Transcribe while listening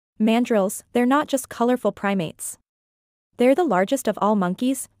Mandrills, they're not just colorful primates. They're the largest of all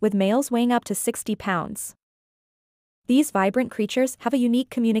monkeys, with males weighing up to 60 pounds. These vibrant creatures have a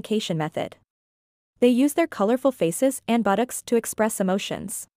unique communication method. They use their colorful faces and buttocks to express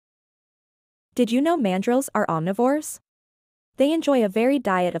emotions. Did you know mandrills are omnivores? They enjoy a varied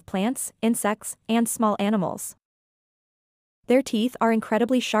diet of plants, insects, and small animals. Their teeth are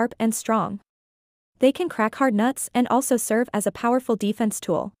incredibly sharp and strong. They can crack hard nuts and also serve as a powerful defense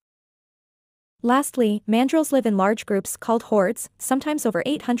tool. Lastly, mandrills live in large groups called hordes, sometimes over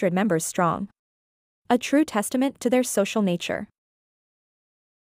 800 members strong. A true testament to their social nature.